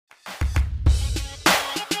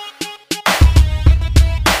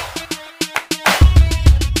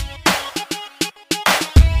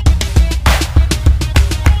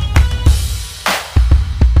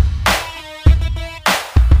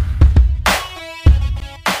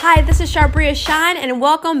Hi, this is Sharbria Shine, and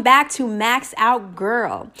welcome back to Max Out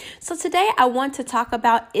Girl. So today I want to talk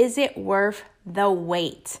about, is it worth the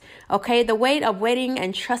wait? Okay, the weight of waiting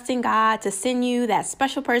and trusting God to send you that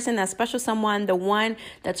special person, that special someone, the one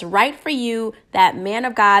that's right for you, that man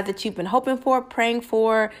of God that you've been hoping for, praying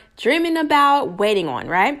for, dreaming about, waiting on,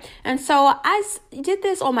 right? And so I did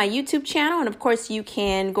this on my YouTube channel, and of course you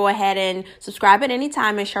can go ahead and subscribe at any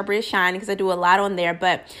time in Sharbria Shine because I do a lot on there.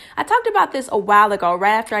 But I talked about this a while ago,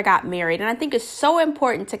 right after I got married, and I think it's so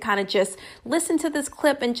important to kind of just listen to this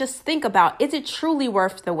clip and just think about, is it truly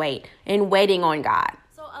worth the wait in waiting on God?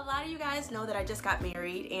 So a lot of you guys know that I just got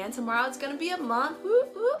married, and tomorrow it's going to be a month.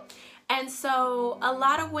 Whoop, whoop. And so a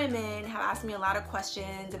lot of women have asked me a lot of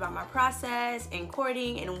questions about my process and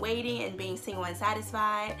courting and waiting and being single and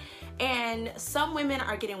satisfied. And some women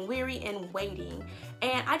are getting weary and waiting.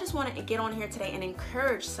 And I just want to get on here today and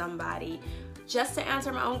encourage somebody just to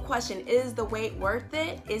answer my own question. Is the wait worth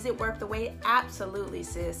it? Is it worth the wait? Absolutely,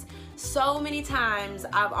 sis. So many times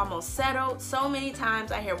I've almost settled. So many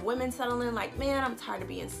times I hear women settling like, man, I'm tired of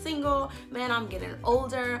being single. Man, I'm getting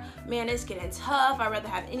older. Man, it's getting tough. I'd rather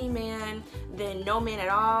have any man than no man at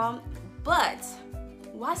all. But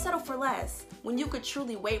why settle for less when you could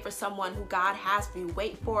truly wait for someone who God has for you?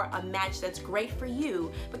 Wait for a match that's great for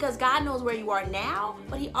you, because God knows where you are now,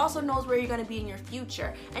 but he also knows where you're going to be in your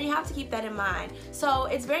future, and you have to keep that in mind. So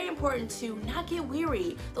it's very important to not get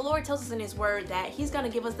weary. The Lord tells us in his word that he's going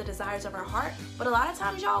to give us the desires of our heart, but a lot of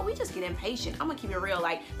times, y'all, we just get impatient. I'm gonna keep it real.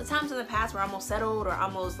 Like the times in the past where I almost settled or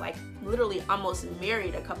almost like literally almost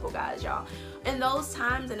married a couple guys, y'all. In those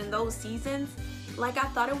times and in those seasons, like I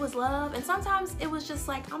thought it was love, and sometimes it was just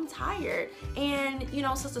like, I'm tired, and you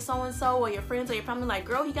know, sister so-and-so or your friends or your family like,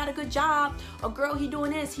 girl, he got a good job, or girl, he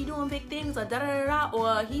doing this, he doing big things, or da-da-da-da,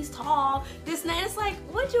 or he's tall, this and that. It's like,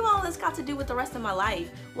 what do all this got to do with the rest of my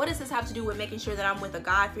life? What does this have to do with making sure that I'm with a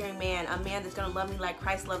God-fearing man, a man that's gonna love me like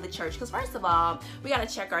Christ loved the church? Because first of all, we gotta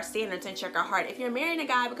check our standards and check our heart. If you're marrying a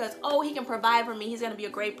guy because, oh, he can provide for me, he's gonna be a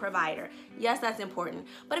great provider, yes, that's important.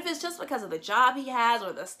 But if it's just because of the job he has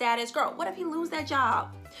or the status, girl, what if he lose that job?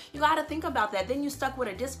 You got to think about that. Then you stuck with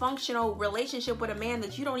a dysfunctional relationship with a man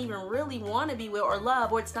that you don't even really want to be with or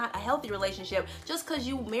love, or it's not a healthy relationship just because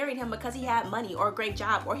you married him because he had money or a great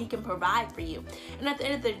job or he can provide for you. And at the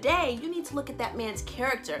end of the day, you need to look at that man's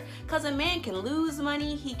character, because a man can lose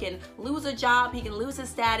money, he can lose a job, he can lose his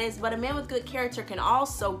status, but a man with good character can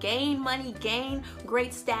also gain money, gain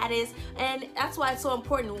great status. And that's why it's so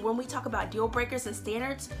important when we talk about deal breakers and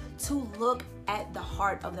standards to look at the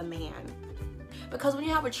heart of the man. Because when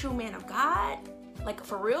you have a true man of God, like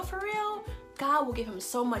for real, God will give him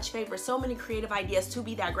so much favor, so many creative ideas to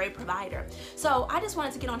be that great provider. So I just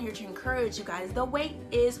wanted to get on here to encourage you guys. The wait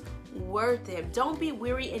is worth it. Don't be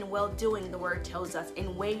weary in well-doing, the word tells us,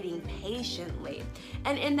 in waiting patiently.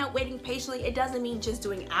 And in that waiting patiently, it doesn't mean just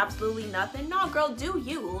doing absolutely nothing. No, girl, do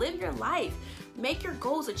you. Live your life. Make your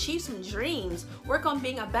goals, achieve some dreams, work on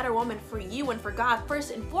being a better woman for you and for God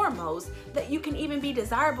first and foremost, that you can even be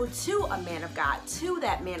desirable to a man of God, to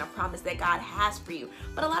that man of promise that God has for you.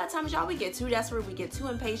 But a lot of times, y'all, we get too desperate, we get too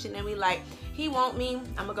impatient, and we like, he want me,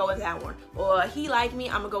 I'm gonna go with that one. Or he like me,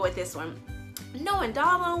 I'm gonna go with this one. Knowing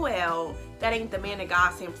doggone well that ain't the man that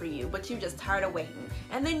God sent for you, but you just tired of waiting.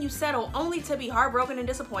 And then you settle only to be heartbroken and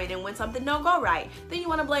disappointed when something don't go right. Then you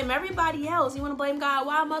want to blame everybody else. You want to blame God.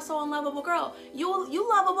 Why am I so unlovable? Girl, you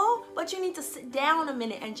lovable, but you need to sit down a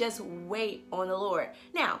minute and just wait on the Lord.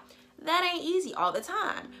 Now, that ain't easy all the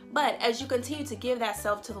time, but as you continue to give that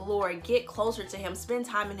self to the Lord, get closer to him, spend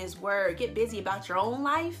time in his word, get busy about your own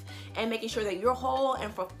life and making sure that you're whole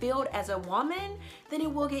and fulfilled as a woman, then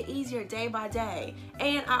it will get easier day by day.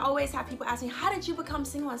 And I always have people ask me, how did you become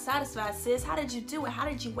single and satisfied, sis? How did you do it? How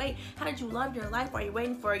did you wait? How did you love your life while you're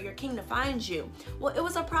waiting for your king to find you? Well, it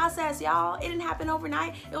was a process, y'all. It didn't happen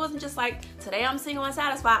overnight. It wasn't just like, today I'm single and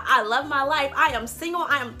satisfied. I love my life. I am single.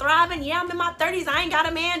 I am thriving. Yeah, I'm in my 30s. I ain't got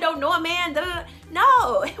a man. Don't know a man. Da, da, da.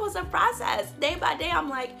 No, it was a process. Day by day, I'm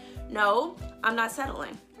like, no, I'm not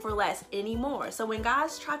settling for less anymore. So when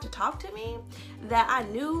guys tried to talk to me, that I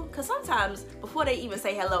knew, because sometimes before they even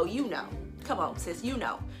say hello, you know. Come on, sis, you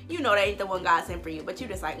know that ain't the one God sent for you, but you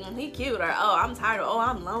just like, he cute, or oh, I'm tired, or oh,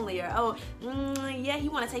 I'm lonely, or oh, yeah, he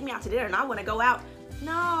want to take me out to dinner and I want to go out.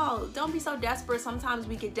 No, don't be so desperate. Sometimes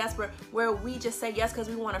we get desperate where we just say yes because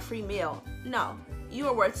we want a free meal. No, you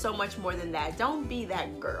are worth so much more than that. Don't be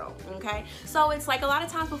that girl, okay? So it's like a lot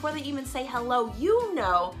of times before they even say hello, you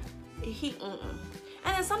know,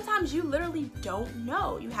 And then sometimes you literally don't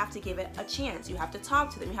know. You have to give it a chance. You have to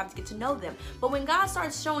talk to them. You have to get to know them. But when God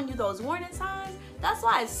starts showing you those warning signs, that's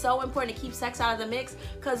why it's so important to keep sex out of the mix.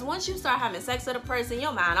 Because once you start having sex with a person,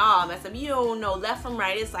 your mind all messed up. You don't know left from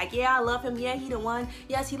right. It's like, yeah, I love him. Yeah, he the one.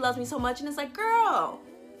 Yes, he loves me so much. And it's like, girl,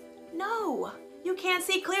 no. You can't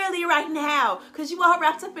see clearly right now because you all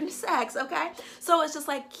wrapped up in sex, okay? So it's just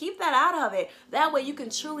like, keep that out of it. That way you can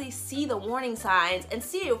truly see the warning signs and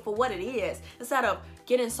see it for what it is, instead of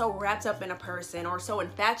getting so wrapped up in a person or so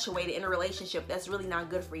infatuated in a relationship that's really not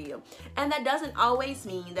good for you. And that doesn't always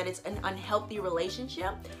mean that it's an unhealthy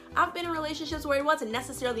relationship. I've been in relationships where it wasn't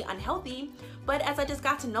necessarily unhealthy, but as I just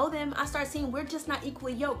got to know them, I started seeing we're just not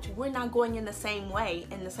equally yoked. We're not going in the same way,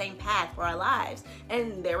 in the same path for our lives.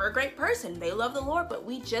 And they were a great person. They love the Lord, but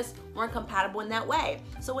we just weren't compatible in that way.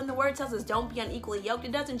 So when the word tells us don't be unequally yoked,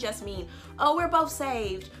 it doesn't just mean, oh, we're both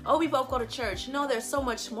saved. Oh, we both go to church. No, there's so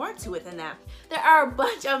much more to it than that. There are a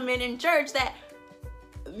bunch of men in church that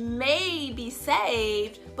may be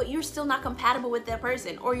saved, but you're still not compatible with that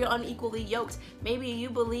person, or you're unequally yoked. Maybe you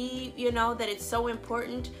believe, that it's so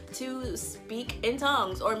important to speak in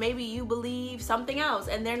tongues, or maybe you believe something else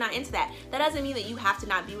and they're not into that. That doesn't mean that you have to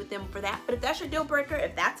not be with them for that. But if that's your deal breaker,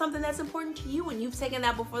 if that's something that's important to you and you've taken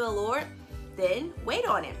that before the Lord, then wait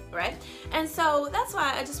on it, right? And so that's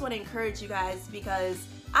why I just want to encourage you guys, because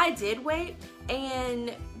I did wait,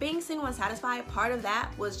 and being single and satisfied, part of that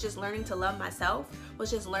was just learning to love myself, was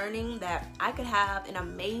just learning that I could have an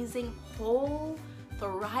amazing, whole,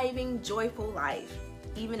 thriving, joyful life,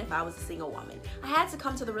 even if I was a single woman. I had to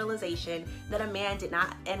come to the realization that a man did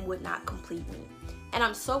not and would not complete me. And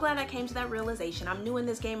I'm so glad I came to that realization. I'm new in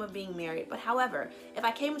this game of being married. But however, if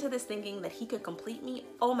I came into this thinking that he could complete me,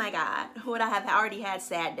 oh my God, would I have already had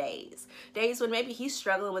sad days. Days when maybe he's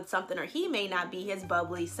struggling with something, or he may not be his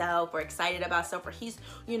bubbly self or excited about stuff, or he's,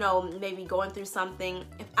 maybe going through something.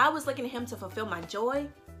 If I was looking at him to fulfill my joy,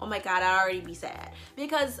 oh my God, I'd already be sad.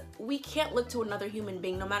 Because we can't look to another human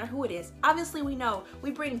being, no matter who it is. Obviously, we know we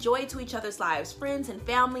bring joy to each other's lives, friends and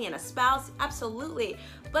family and a spouse, absolutely.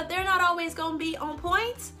 But they're not always gonna be on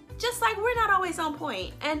point, just like we're not always on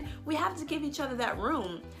point. And we have to give each other that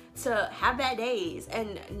room to have bad days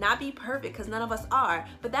and not be perfect, because none of us are.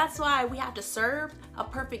 But that's why we have to serve a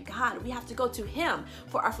perfect God. We have to go to him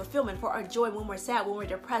for our fulfillment, for our joy when we're sad, when we're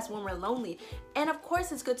depressed, when we're lonely. And of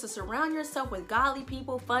course, it's good to surround yourself with godly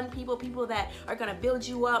people, fun people, people that are going to build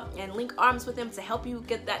you up, and link arms with them to help you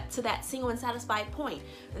get that single and satisfied point.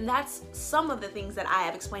 And that's some of the things that I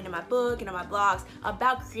have explained in my book and in my blogs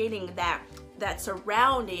about creating that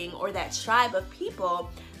surrounding, or that tribe of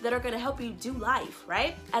people that are going to help you do life,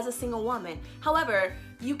 right? As a single woman. However,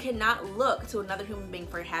 you cannot look to another human being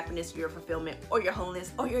for your happiness, your fulfillment, or your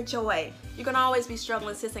wholeness, or your joy. You're going to always be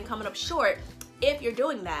struggling, sis, and coming up short if you're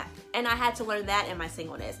doing that. And I had to learn that in my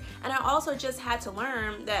singleness. And I also just had to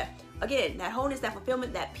learn that, again, that wholeness, that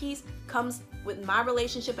fulfillment, that peace comes with my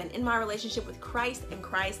relationship and in my relationship with Christ and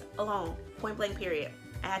Christ alone. Point blank, period.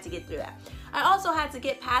 I had to get through that. I also had to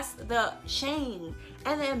get past the shame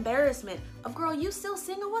and the embarrassment of, girl, you still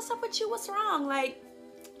single? What's up with you? What's wrong? Like,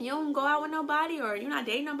 you don't go out with nobody, or you're not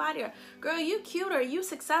dating nobody, or girl, you cute, or you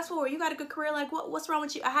successful, or you got a good career. Like, what's wrong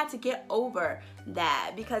with you? I had to get over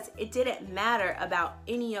that, because it didn't matter about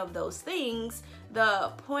any of those things.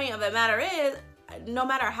 The point of the matter is, no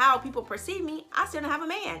matter how people perceive me, I still don't have a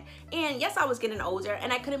man. And yes, I was getting older,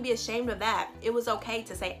 and I couldn't be ashamed of that. It was okay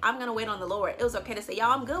to say, I'm gonna wait on the Lord. It was okay to say,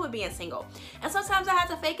 y'all, I'm good with being single. And sometimes I had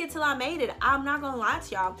to fake it till I made it. I'm not gonna lie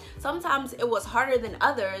to y'all. Sometimes it was harder than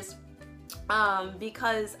others,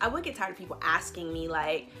 because I would get tired of people asking me,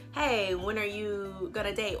 like, hey, when are you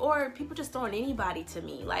gonna date? Or people just throwing anybody to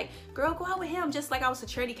me, like, girl, go out with him, just like I was a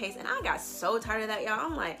charity case. And I got so tired of that, y'all.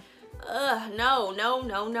 I'm like, no.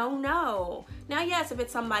 Now, yes, if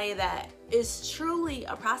it's somebody that is truly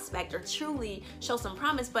a prospect or truly shows some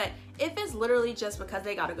promise, but if it's literally just because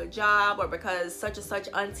they got a good job, or because such and such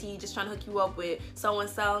auntie just trying to hook you up with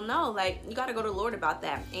so-and-so, no, like, you got to go to the Lord about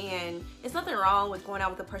that. And it's nothing wrong with going out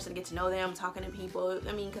with a person to get to know them, talking to people.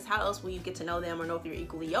 I mean, because how else will you get to know them or know if you're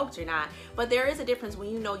equally yoked or not? But there is a difference when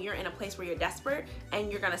you know you're in a place where you're desperate and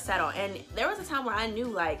you're going to settle. And there was a time where I knew,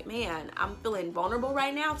 like, man, I'm feeling vulnerable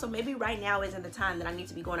right now. So maybe right now isn't the time that I need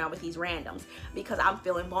to be going out with these randoms, because I'm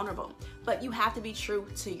feeling vulnerable. But you have to be true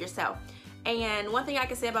to yourself. And one thing I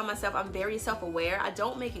can say about myself, I'm very self-aware. I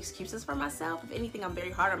don't make excuses for myself. If anything, I'm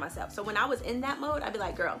very hard on myself. So when I was in that mode, I'd be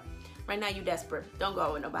like, girl, right now you desperate. Don't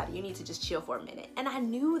go with nobody. You need to just chill for a minute. And I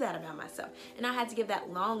knew that about myself. And I had to give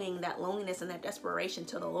that longing, that loneliness, and that desperation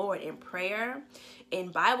to the Lord in prayer, in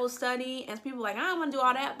Bible study. And people are like, I don't want to do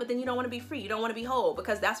all that, but then you don't want to be free. You don't want to be whole,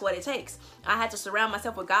 because that's what it takes. I had to surround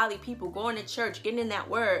myself with godly people, going to church, getting in that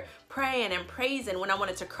word, praying and praising when I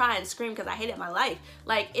wanted to cry and scream because I hated my life.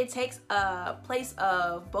 Like, it takes a place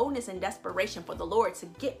of boldness and desperation for the Lord to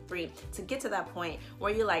get free, to get to that point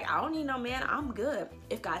where you're like, I don't need no man, I'm good.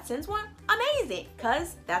 If God sends one, amazing,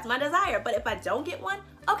 because that's my desire. But if I don't get one,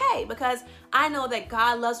 okay, because I know that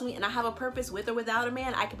God loves me and I have a purpose with or without a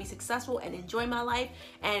man. I can be successful and enjoy my life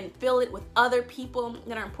and fill it with other people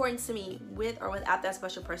that are important to me, with or without that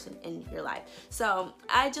special person in your life. So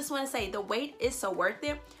I just want to say the wait is so worth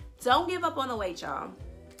it. Don't give up on the wait, y'all.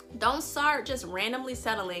 Don't start just randomly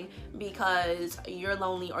settling because you're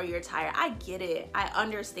lonely or you're tired. I get it. I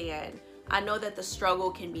understand. I know that the struggle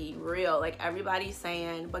can be real, like everybody's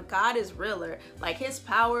saying, but God is realer. Like, his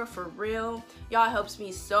power for real, y'all, helps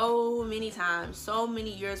me so many times, so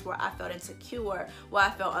many years where I felt insecure, where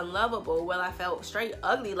I felt unlovable, where I felt straight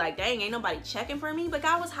ugly, like, dang, ain't nobody checking for me, but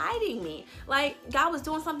God was hiding me. Like, God was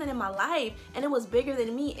doing something in my life, and it was bigger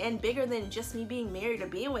than me and bigger than just me being married or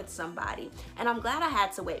being with somebody. And I'm glad I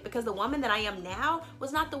had to wait, because the woman that I am now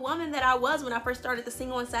was not the woman that I was when I first started the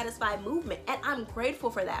Single and Satisfied movement, and I'm grateful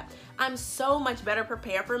for that. I'm so much better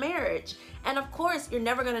prepared for marriage. And of course, you're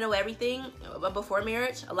never going to know everything before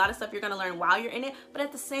marriage. A lot of stuff you're going to learn while you're in it, but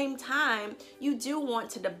at the same time, you do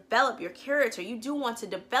want to develop your character. You do want to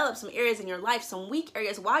develop some areas in your life, some weak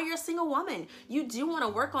areas while you're a single woman. You do want to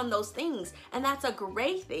work on those things, and that's a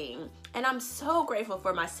great thing. And I'm so grateful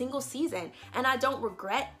for my single season, and I don't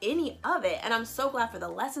regret any of it. And I'm so glad for the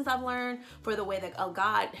lessons I've learned, for the way that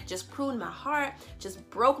God just pruned my heart, just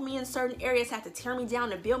broke me in certain areas, had to tear me down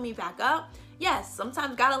to build me back up. Yes,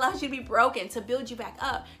 sometimes God allows you to be broken to build you back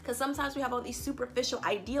up, because sometimes we have all these superficial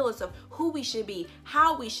ideals of who we should be,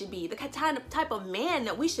 how we should be, the type of man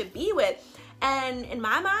that we should be with. And in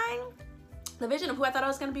my mind, the vision of who I thought I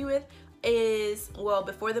was going to be with is, well,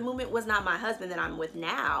 before the movement, was not my husband that I'm with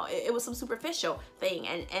now. It was some superficial thing.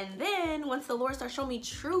 And then once the Lord starts showing me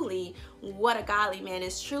truly what a godly man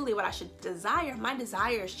is, truly what I should desire, my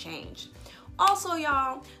desires changed. Also,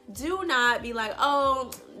 y'all, do not be like,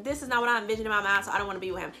 oh, this is not what I envisioned in my mind, so I don't want to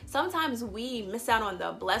be with him. Sometimes we miss out on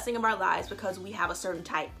the blessing of our lives because we have a certain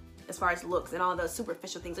type as far as looks and all those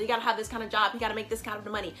superficial things. So you got to have this kind of job. You got to make this kind of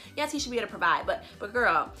money. Yes, he should be able to provide, but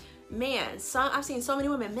girl, man, I've seen so many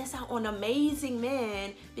women miss out on amazing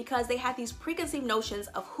men because they had these preconceived notions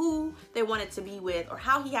of who they wanted to be with, or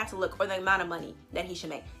how he had to look, or the amount of money that he should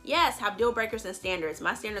make. Yes, have deal breakers and standards.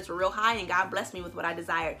 My standards were real high, and God blessed me with what I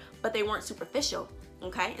desired, but they weren't superficial.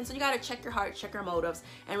 Okay, and so you got to check your heart, check your motives,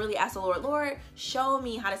 and really ask the Lord, show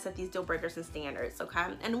me how to set these deal breakers and standards. Okay,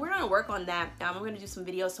 and we're going to work on that. I'm going to do some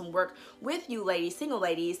videos, some work with you ladies, single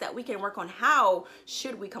ladies, that we can work on how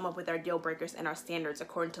should we come up with our deal breakers and our standards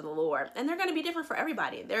according to the Lord. And they're going to be different for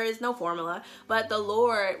everybody. There is no formula, but the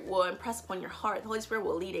Lord will impress upon your heart. The Holy Spirit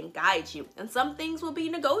will lead and guide you. And some things will be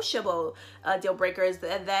negotiable deal breakers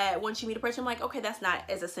that once you meet a person, I'm like, okay, that's not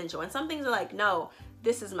as essential. And some things are like, no,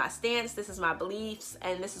 this is my stance, this is my beliefs,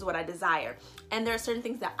 and this is what I desire. And there are certain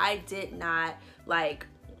things that I did not like,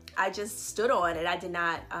 I just stood on it. I did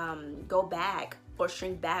not go back or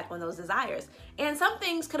shrink back on those desires. And some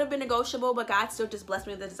things could have been negotiable, but God still just blessed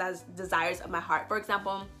me with the desires of my heart. For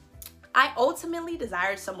example, I ultimately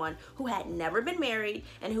desired someone who had never been married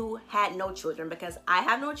and who had no children, because I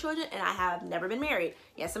have no children and I have never been married.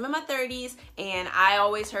 Yes, I'm in my 30s, and I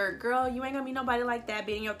always heard, girl, you ain't gonna be nobody like that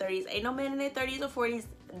being in your 30s. Ain't no man in their 30s or 40s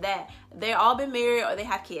that they all been married or they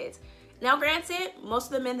have kids. Now, granted, most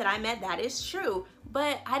of the men that I met, that is true,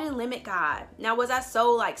 but I didn't limit God. Now, was I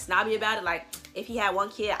so like snobby about it? Like, if he had one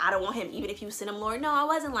kid, I don't want him, even if you send him, Lord. No, I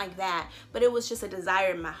wasn't like that, but it was just a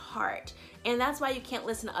desire in my heart. And that's why you can't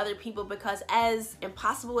listen to other people, because as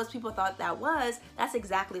impossible as people thought that was, that's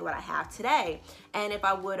exactly what I have today. And if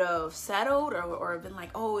I would have settled or been like,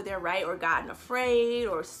 oh, they're right, or gotten afraid,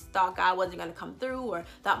 or thought God wasn't going to come through, or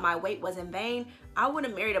thought my wait was in vain, I would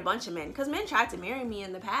have married a bunch of men, because men tried to marry me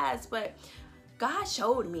in the past, but God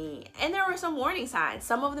showed me. And there were some warning signs.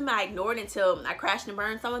 Some of them I ignored until I crashed and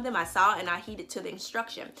burned. Some of them I saw and I heeded to the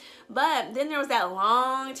instruction. But then there was that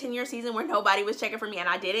long 10-year season where nobody was checking for me and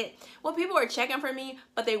I didn't. Well, people were checking for me,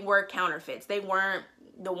 but they were counterfeits. They weren't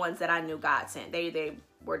the ones that I knew God sent. They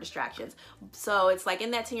were distractions. So it's like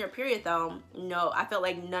in that 10-year period though, no, I felt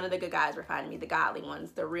like none of the good guys were finding me, the godly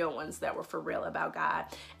ones, the real ones that were for real about God.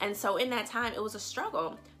 And so in that time, it was a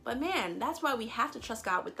struggle. But man, that's why we have to trust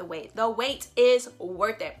God with the wait. The wait is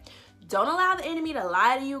worth it. Don't allow the enemy to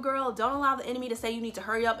lie to you, girl. Don't allow the enemy to say you need to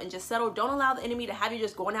hurry up and just settle. Don't allow the enemy to have you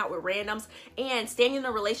just going out with randoms and staying in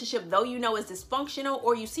a relationship though you know is dysfunctional,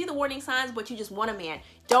 or you see the warning signs but you just want a man.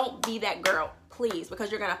 Don't be that girl, please,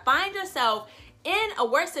 because you're going to find yourself in a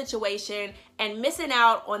worse situation and missing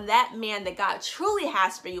out on that man that God truly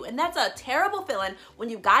has for you. And that's a terrible feeling when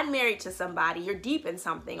you've gotten married to somebody, you're deep in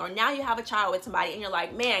something, or now you have a child with somebody and you're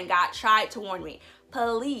like, man, God tried to warn me.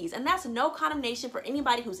 Please. And that's no condemnation for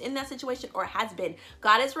anybody who's in that situation or has been.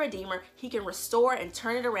 God is a redeemer. He can restore and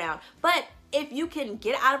turn it around. But if you can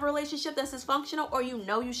get out of a relationship that's dysfunctional, or you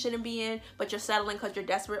know you shouldn't be in, but you're settling because you're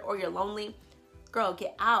desperate or you're lonely, girl,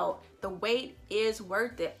 get out. The wait is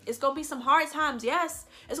worth it. It's going to be some hard times, yes.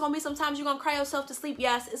 It's going to be some times you're going to cry yourself to sleep,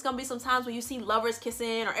 yes. It's going to be some times when you see lovers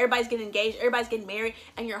kissing, or everybody's getting engaged, everybody's getting married,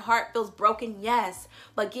 and your heart feels broken, yes.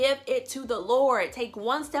 But give it to the Lord. Take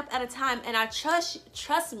one step at a time, and I trust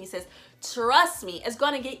me, sis. Trust me, it's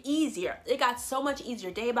going to get easier. It got so much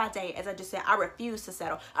easier day by day. As I just said, I refuse to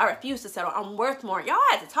settle. I refuse to settle. I'm worth more. Y'all,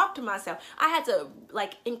 I had to talk to myself. I had to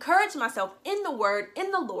encourage myself in the word,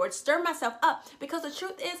 in the Lord, stir myself up, because the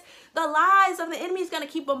truth is the lies of the enemy is going to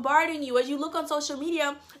keep bombarding you as you look on social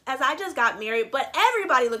media. As I just got married, but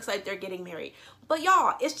everybody looks like they're getting married. But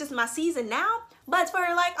y'all, it's just my season now. But for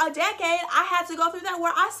like a decade, I had to go through that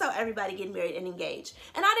where I saw everybody getting married and engaged.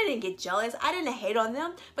 And I didn't get jealous. I didn't hate on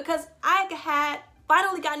them, because I had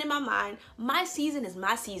finally gotten in my mind, my season is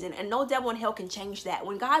my season, and no devil in hell can change that.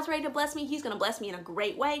 When God's ready to bless me, he's going to bless me in a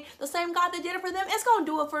great way. The same God that did it for them is going to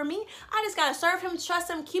do it for me. I just got to serve him, trust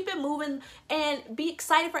him, keep it moving, and be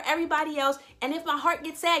excited for everybody else. And if my heart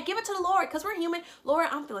gets sad, give it to the Lord, because we're human. Lord,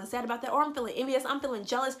 I'm feeling sad about that, or I'm feeling envious, I'm feeling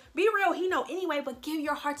jealous. Be real, he know anyway, but give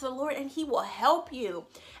your heart to the Lord and he will help you.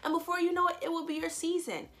 And before you know it, it will be your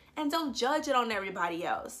season. And don't judge it on everybody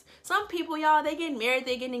else. Some people, y'all, they get married,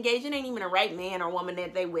 they get engaged. It ain't even a right man or woman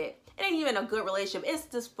that they with. It ain't even a good relationship. It's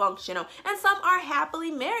dysfunctional. And some are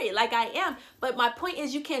happily married, like I am. But my point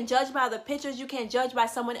is, you can't judge by the pictures. You can't judge by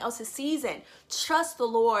someone else's season. Trust the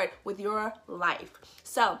Lord with your life.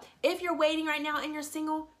 So if you're waiting right now and you're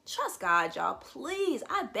single, trust God, y'all. Please,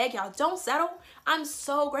 I beg y'all, don't settle. I'm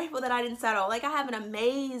so grateful that I didn't settle. Like, I have an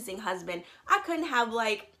amazing husband. I couldn't have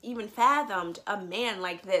even fathomed a man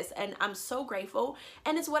like this. And I'm so grateful.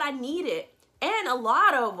 And it's what I needed. And a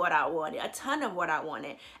lot of what I wanted, a ton of what I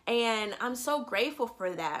wanted. And I'm so grateful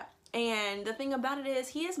for that. And the thing about it is,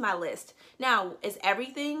 he is my list. Now, is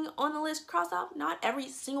everything on the list crossed off? Not every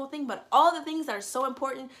single thing, but all the things that are so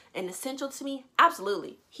important and essential to me,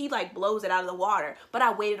 absolutely. He blows it out of the water. But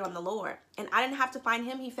I waited on the Lord. And I didn't have to find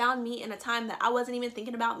him. He found me in a time that I wasn't even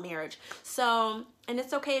thinking about marriage. So, and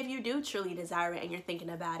it's okay if you do truly desire it and you're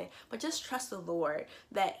thinking about it. But just trust the Lord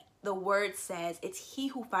that the word says it's he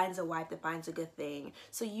who finds a wife that finds a good thing.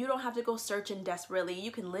 So you don't have to go searching desperately.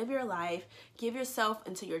 You can live your life, give yourself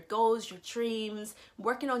into your goals, your dreams,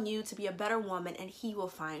 working on you to be a better woman, and he will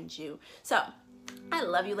find you. So I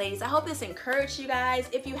love you, ladies. I hope this encouraged you guys.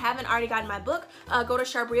 If you haven't already gotten my book, go to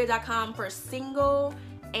sharpria.com for Single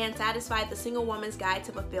and Satisfied, the Single Woman's Guide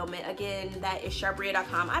to Fulfillment. Again, that is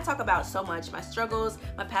sharpria.com. I talk about so much, my struggles,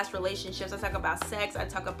 my past relationships. I talk about sex. I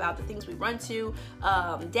talk about the things we run to,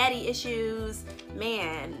 daddy issues,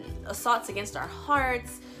 assaults against our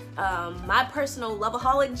hearts, my personal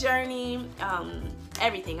loveaholic journey,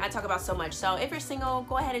 everything. I talk about so much. So if you're single,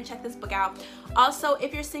 go ahead and check this book out. Also,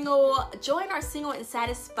 if you're single, join our Single and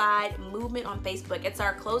Satisfied movement on Facebook. It's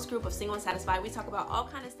our closed group of Single and Satisfied. We talk about all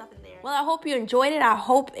kinds of stuff in there. Well, I hope you enjoyed it. I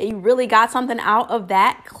hope you really got something out of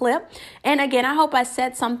that clip. And again, I hope I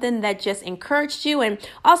said something that just encouraged you. And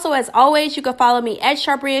also, as always, you can follow me at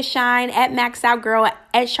Sharpria Shine, at Max Out Girl, at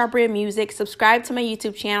Sharpria Music. Subscribe to my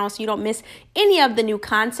YouTube channel so you don't miss any of the new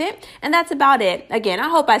content. And that's about it. Again, I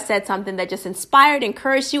hope I said something that just inspired,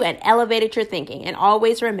 encouraged you, and elevated your thinking. And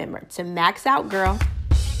always remember to max out, girl.